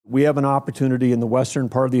We have an opportunity in the western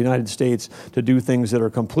part of the United States to do things that are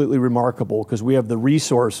completely remarkable because we have the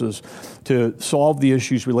resources to solve the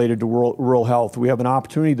issues related to rural health. We have an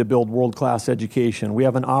opportunity to build world-class education. We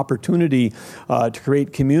have an opportunity to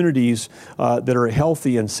create communities that are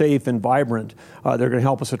healthy and safe and vibrant. They're going to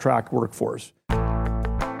help us attract workforce.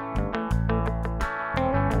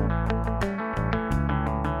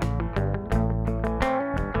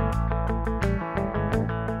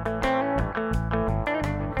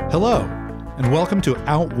 Hello, and welcome to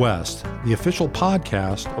Out West, the official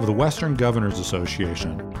podcast of the Western Governors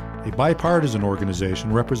Association, a bipartisan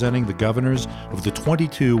organization representing the governors of the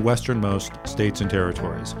 22 westernmost states and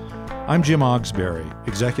territories. I'm Jim Ogsberry,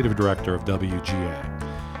 Executive Director of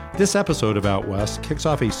WGA. This episode of Out West kicks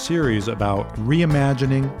off a series about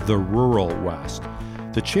reimagining the rural West,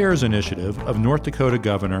 the chair's initiative of North Dakota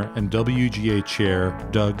Governor and WGA Chair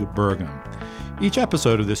Doug Burgum. Each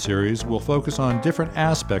episode of this series will focus on different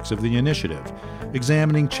aspects of the initiative,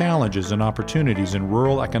 examining challenges and opportunities in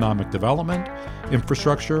rural economic development,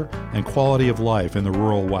 infrastructure, and quality of life in the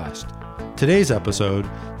rural West. Today's episode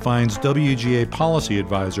finds WGA Policy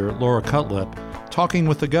Advisor Laura Cutlip talking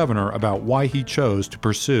with the governor about why he chose to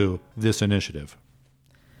pursue this initiative.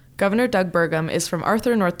 Governor Doug Burgum is from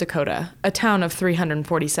Arthur, North Dakota, a town of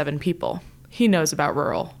 347 people. He knows about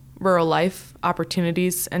rural life,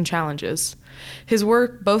 opportunities, and challenges. His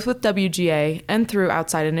work, both with WGA and through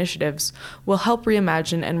outside initiatives, will help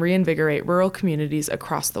reimagine and reinvigorate rural communities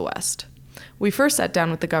across the West. We first sat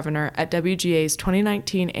down with the governor at WGA's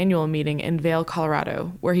 2019 annual meeting in Vail,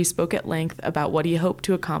 Colorado, where he spoke at length about what he hoped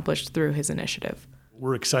to accomplish through his initiative.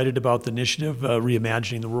 We're excited about the initiative,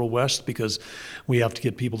 Reimagining the Rural West, because we have to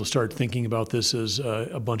get people to start thinking about this as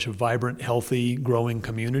a bunch of vibrant, healthy, growing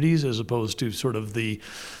communities, as opposed to sort of the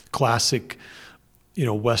classic,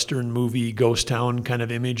 Western movie ghost town kind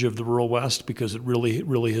of image of the rural West, because it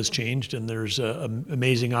really has changed, and there's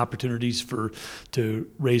amazing opportunities to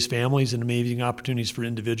raise families and amazing opportunities for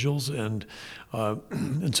individuals, and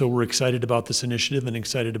so we're excited about this initiative and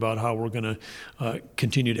excited about how we're going to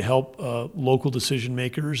continue to help local decision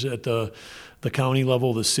makers at the county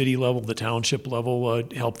level, the city level, the township level,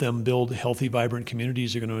 help them build healthy, vibrant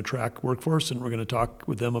communities. They're going to attract workforce, and we're going to talk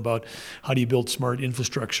with them about how do you build smart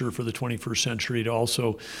infrastructure for the 21st century to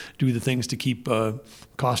also do the things to keep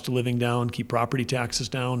cost of living down, keep property taxes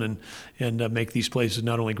down, and make these places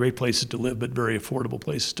not only great places to live, but very affordable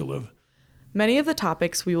places to live. Many of the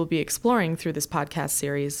topics we will be exploring through this podcast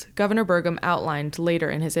series, Governor Burgum outlined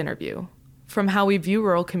later in his interview. From how we view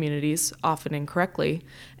rural communities, often incorrectly,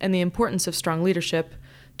 and the importance of strong leadership,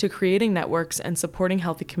 to creating networks and supporting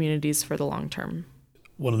healthy communities for the long term.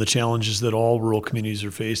 One of the challenges that all rural communities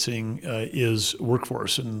are facing is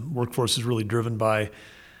workforce, and workforce is really driven by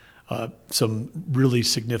some really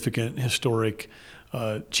significant historic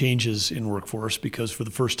changes in workforce, because for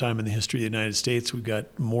the first time in the history of the United States, we've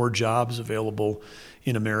got more jobs available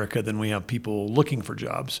in America than we have people looking for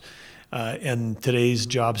jobs. And today's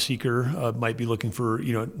job seeker might be looking for,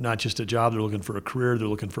 not just a job, they're looking for a career, they're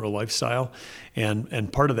looking for a lifestyle.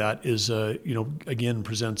 And part of that is, again,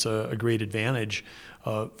 presents a great advantage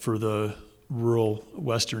for the rural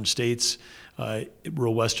Western states,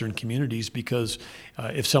 rural Western communities, because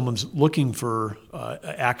if someone's looking for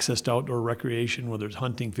access to outdoor recreation, whether it's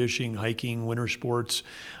hunting, fishing, hiking, winter sports,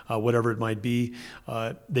 whatever it might be,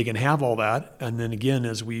 they can have all that. And then again,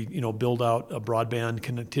 as we build out a broadband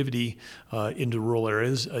connectivity into rural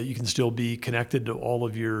areas, you can still be connected to all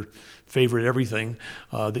of your favorite everything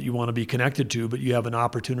that you want to be connected to, but you have an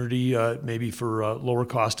opportunity maybe for lower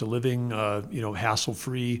cost of living,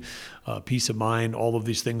 hassle-free, peace of mind, all of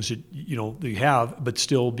these things that you have, but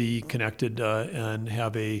still be connected and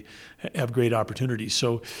have great opportunities.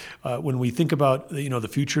 So when we think about the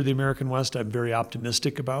future of the American West, I'm very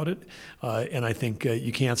optimistic about it, and I think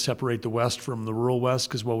you can't separate the West from the rural West,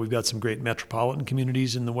 because while we've got some great metropolitan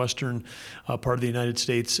communities in the western part of the United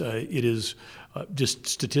States, it is just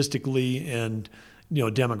statistically and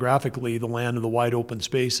demographically the land of the wide open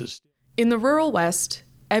spaces. In the rural West,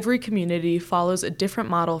 every community follows a different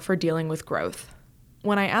model for dealing with growth.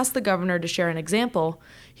 When I asked the governor to share an example,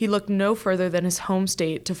 he looked no further than his home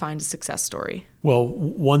state to find a success story. Well,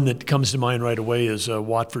 one that comes to mind right away is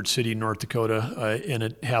Watford City, North Dakota, and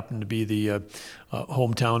it happened to be the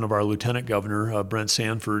hometown of our lieutenant governor, Brent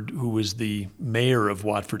Sanford, who was the mayor of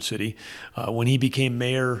Watford City. When he became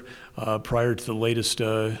mayor, prior to the latest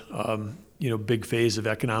big phase of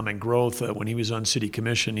economic growth, when he was on city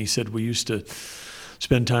commission, he said, we used to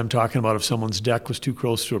spend time talking about if someone's deck was too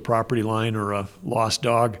close to a property line or a lost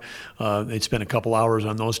dog. They'd spend a couple hours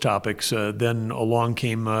on those topics. Then along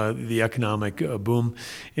came the economic boom,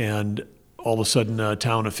 and all of a sudden a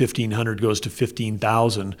town of 1,500 goes to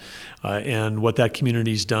 15,000. And what that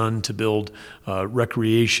community's done to build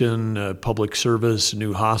recreation, public service,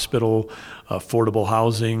 new hospital, affordable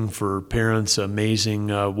housing for parents, amazing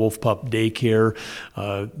Wolf Pup daycare,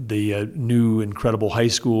 the new incredible high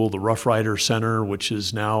school, the Rough Rider Center, which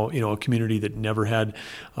is now a community that never had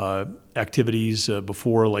activities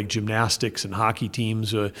before, like gymnastics and hockey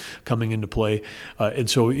teams coming into play. And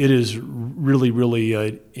so it is really,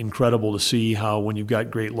 really incredible to see how when you've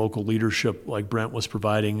got great local leadership like Brent was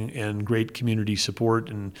providing and great community support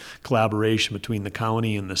and collaboration between the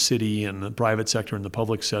county and the city and the private sector and the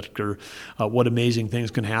public sector, what amazing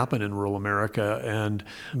things can happen in rural America. And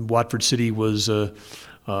Watford City was a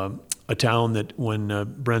town that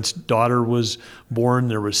when Brent's daughter was born,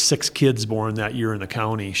 there was 6 kids born that year in the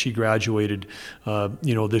county. She graduated,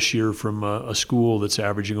 this year from a school that's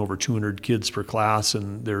averaging over 200 kids per class,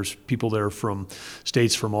 and there's people there from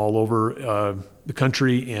states from all over the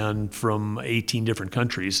country and from 18 different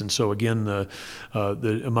countries. And so again,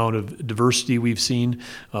 the amount of diversity we've seen,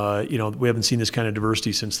 we haven't seen this kind of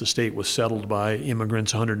diversity since the state was settled by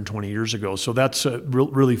immigrants 120 years ago. So that's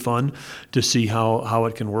really fun to see how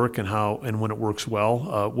it can work and when it works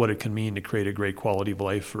well, what it can mean to create a great quality of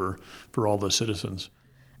life for all the citizens.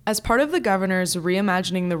 As part of the governor's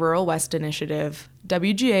Reimagining the Rural West initiative,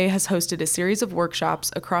 WGA has hosted a series of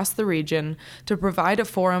workshops across the region to provide a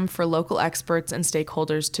forum for local experts and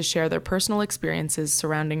stakeholders to share their personal experiences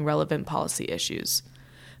surrounding relevant policy issues.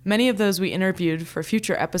 Many of those we interviewed for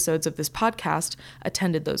future episodes of this podcast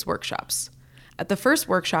attended those workshops. At the first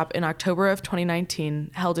workshop in October of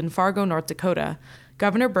 2019, held in Fargo, North Dakota,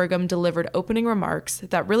 Governor Burgum delivered opening remarks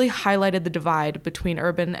that really highlighted the divide between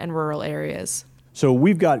urban and rural areas. So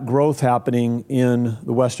we've got growth happening in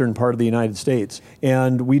the western part of the United States.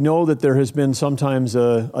 And we know that there has been sometimes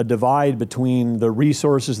a divide between the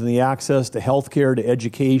resources and the access to healthcare, to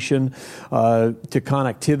education, to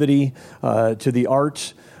connectivity, to the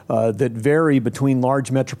arts. That vary between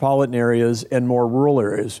large metropolitan areas and more rural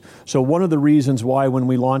areas. So one of the reasons why when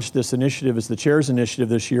we launched this initiative as the Chair's initiative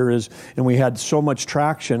this year and we had so much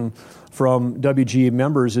traction from WGA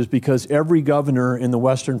members is because every governor in the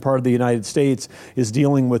western part of the United States is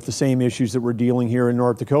dealing with the same issues that we're dealing here in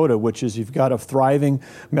North Dakota, which is you've got a thriving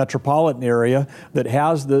metropolitan area that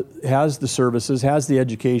has the services, has the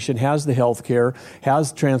education, has the health care,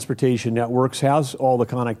 has transportation networks, has all the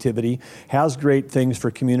connectivity, has great things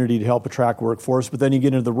for community to help attract workforce. But then you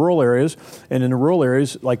get into the rural areas, and in the rural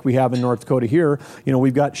areas, like we have in North Dakota here,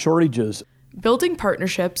 we've got shortages. Building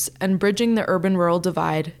partnerships and bridging the urban-rural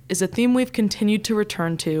divide is a theme we've continued to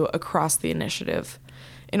return to across the initiative.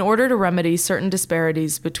 In order to remedy certain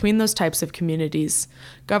disparities between those types of communities,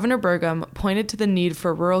 Governor Burgum pointed to the need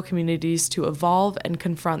for rural communities to evolve and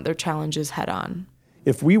confront their challenges head-on.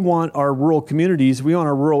 If we want our rural communities, we want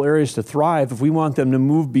our rural areas to thrive, if we want them to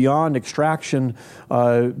move beyond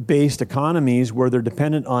extraction-based economies where they're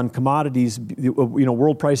dependent on commodities,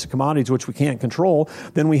 world price of commodities, which we can't control,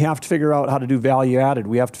 then we have to figure out how to do value added.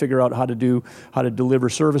 We have to figure out how to deliver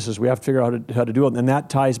services. We have to figure out how to do it. And that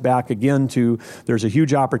ties back again to there's a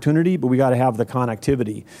huge opportunity, but we got to have the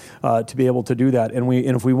connectivity to be able to do that. And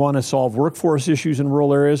if we want to solve workforce issues in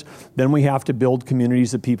rural areas, then we have to build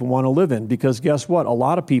communities that people want to live in. Because guess what? A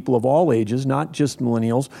lot of people of all ages, not just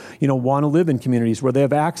millennials, want to live in communities where they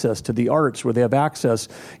have access to the arts, where they have access,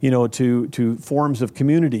 to forms of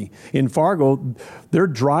community. In Fargo, they're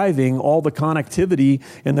driving all the connectivity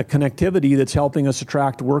and the connectivity that's helping us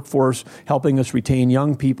attract workforce, helping us retain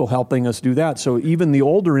young people, helping us do that. So even the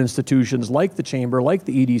older institutions like the Chamber, like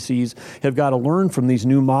the EDCs, have got to learn from these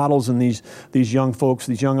new models and these young folks,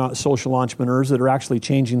 these young social entrepreneurs that are actually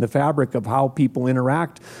changing the fabric of how people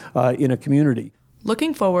interact in a community.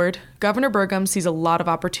 Looking forward, Governor Burgum sees a lot of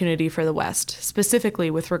opportunity for the West,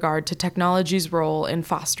 specifically with regard to technology's role in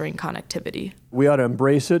fostering connectivity. We ought to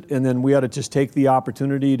embrace it, and then we ought to just take the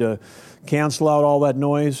opportunity to cancel out all that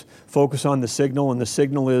noise, focus on the signal, and the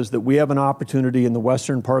signal is that we have an opportunity in the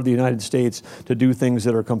western part of the United States to do things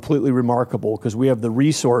that are completely remarkable because we have the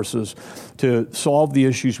resources to solve the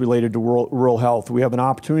issues related to rural health. We have an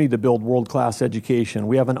opportunity to build world-class education.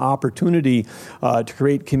 We have an opportunity to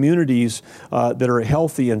create communities that are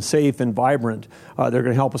healthy and safe and vibrant. They're going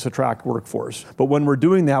to help us attract workforce. But when we're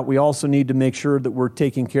doing that, we also need to make sure that we're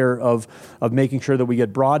taking care of making sure that we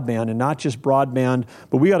get broadband, and not just broadband,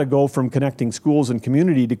 but we got to go from connecting schools and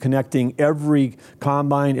community to connecting every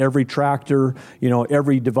combine, every tractor,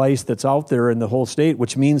 every device that's out there in the whole state,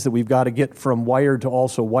 which means that we've got to get from wired to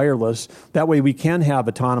also wireless. That way we can have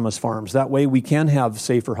autonomous farms. That way we can have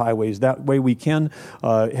safer highways. That way we can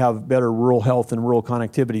have better rural health and rural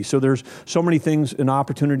connectivity. So there's so many things things and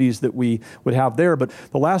opportunities that we would have there. But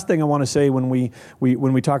the last thing I want to say when we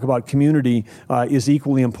talk about community is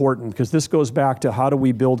equally important, because this goes back to how do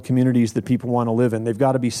we build communities that people want to live in. They've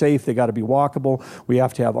got to be safe. They've got to be walkable. We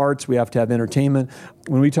have to have arts. We have to have entertainment.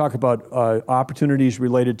 When we talk about opportunities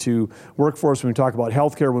related to workforce, when we talk about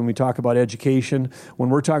healthcare, when we talk about education, when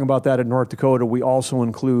we're talking about that in North Dakota, we also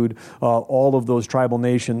include all of those tribal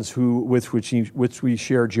nations with which we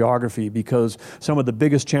share geography, because some of the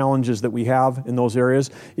biggest challenges that we have in those areas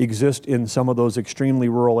exist in some of those extremely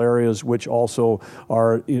rural areas, which also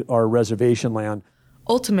are reservation land.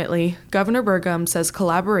 Ultimately, Governor Burgum says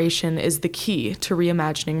collaboration is the key to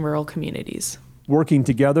reimagining rural communities. Working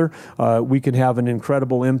together, we can have an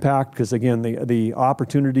incredible impact, because, again, the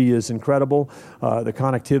opportunity is incredible, the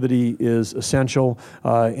connectivity is essential,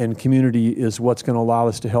 and community is what's going to allow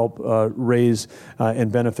us to help raise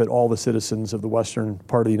and benefit all the citizens of the western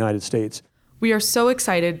part of the United States. We are so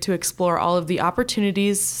excited to explore all of the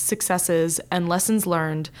opportunities, successes, and lessons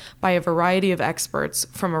learned by a variety of experts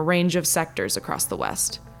from a range of sectors across the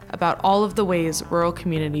West about all of the ways rural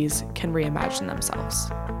communities can reimagine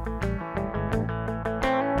themselves.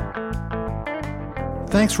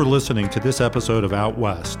 Thanks for listening to this episode of Out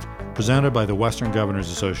West, presented by the Western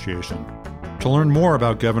Governors Association. To learn more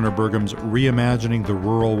about Governor Burgum's Reimagining the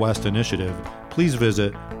Rural West initiative, please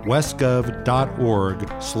visit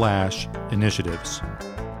westgov.org/initiatives.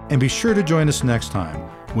 And be sure to join us next time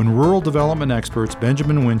when rural development experts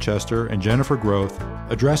Benjamin Winchester and Jennifer Groth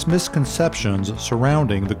address misconceptions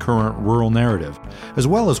surrounding the current rural narrative, as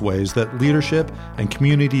well as ways that leadership and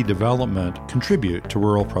community development contribute to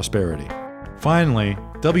rural prosperity. Finally,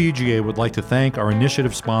 WGA would like to thank our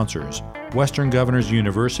initiative sponsors, Western Governors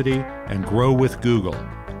University and Grow with Google,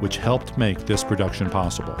 which helped make this production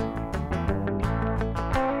possible.